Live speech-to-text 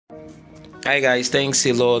Hi guys, thanks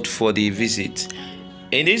a lot for the visit.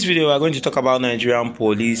 In this video, we are going to talk about Nigerian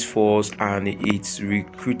Police Force and its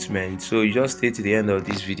recruitment. So you just stay to the end of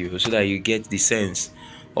this video so that you get the sense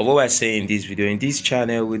of what we're saying in this video. In this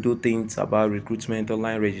channel, we do things about recruitment,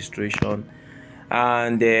 online registration,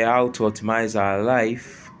 and how to optimize our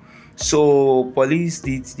life. So police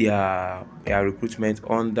did their recruitment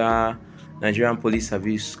under Nigerian Police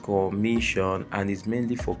Service Commission, and is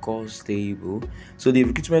mainly for Constable. So the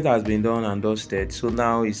recruitment has been done and dusted. So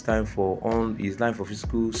now it's time for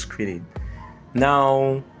physical screening.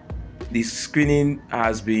 Now the screening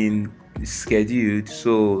has been scheduled.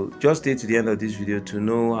 So just stay to the end of this video to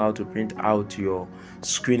know how to print out your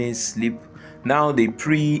screening slip. Now the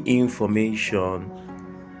pre-information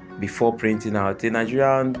before printing out. The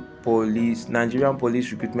Nigerian Police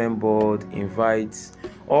Recruitment Board invites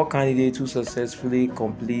all candidates who successfully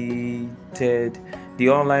completed the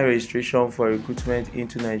online registration for recruitment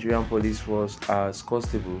into Nigerian Police Force as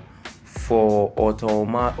Constable for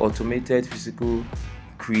automated physical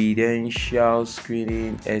credential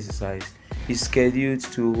screening exercise is scheduled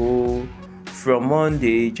to hold from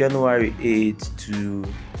Monday, January 8 to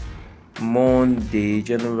Monday,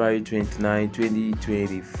 January 29,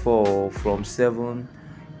 2024 from 7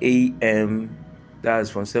 a.m.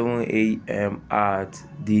 That's from 7 a.m. at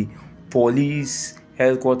the police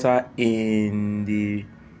headquarters in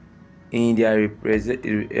their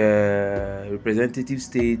representative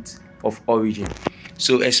state of origin.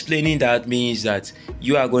 So explaining that means that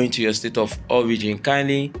you are going to your state of origin.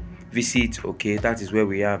 Kindly visit. Okay, that is where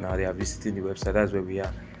we are now. They are visiting the website. That's where we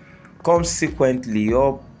are. Consequently,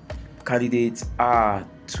 all candidates are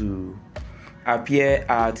to appear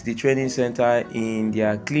at the training center in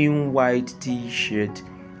their clean white t-shirt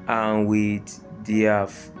and with their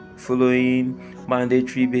following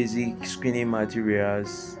mandatory basic screening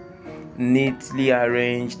materials neatly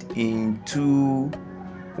arranged in 2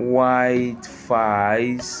 white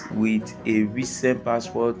files with a recent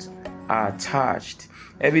passport attached,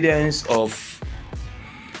 evidence of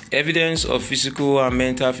physical and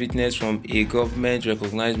mental fitness from a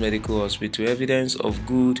government-recognized medical hospital, evidence of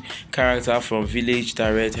good character from village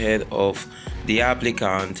direct head of the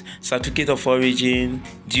applicant, certificate of origin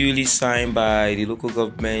duly signed by the local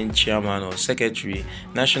government chairman or secretary,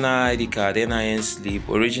 national ID card, NIN slip,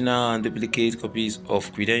 original and duplicate copies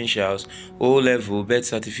of credentials, O-level, birth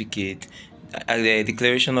certificate, the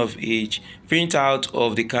declaration of age, printout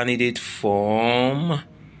of the candidate form.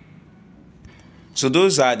 So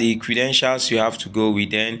those are the credentials you have to go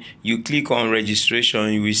with. Then you click on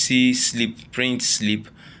registration, you will see print slip.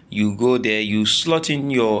 You go there, you slot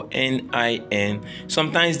in your NIN.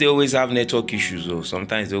 Sometimes they always have network issues,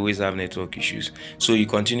 so you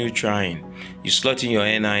continue trying. You slot in your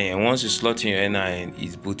NIN. Once you slot in your NIN,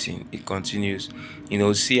 it's booting, it continues.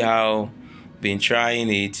 See how you've been trying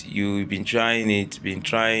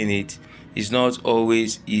it. It's not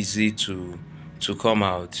always easy to come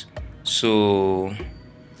out. So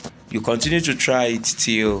you continue to try it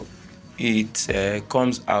till it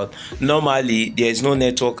comes out. Normally there is no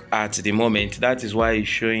network at the moment. That is why it's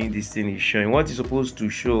showing this thing is showing. What is supposed to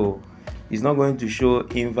show is not going to show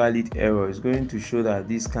invalid error. It's going to show that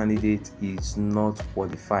this candidate is not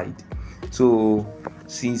qualified. So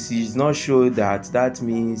since it's not showing that, that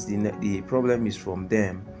means the problem is from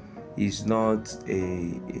them. It's not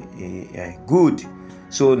a good.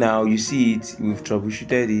 So now you see it, we've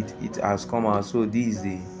troubleshooted it, it has come out. So this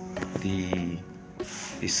is the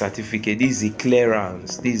certificate, this is the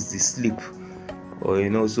clearance, this is the slip.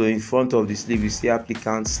 Or so in front of the slip you see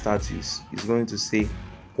applicant status. It's going to say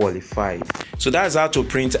qualified. So that's how to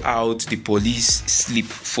print out the police slip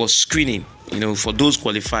for screening, for those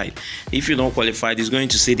qualified. If you're not qualified, it's going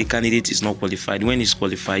to say the candidate is not qualified. When it's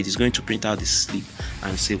qualified, it's going to print out the slip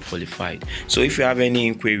and say qualified. So if you have any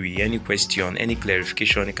inquiry, any question, any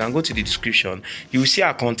clarification, you can go to the description. You will see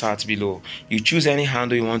our contact below. You choose any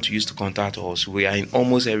handle you want to use to contact us. We are in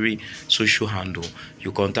almost every social handle.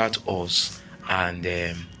 You contact us and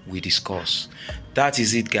we discuss. That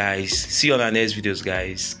is it, guys. See you on our next videos,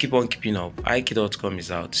 guys. Keep on keeping up. IK.com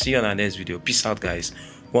is out. See you on our next video. Peace out, guys.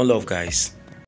 One love, guys.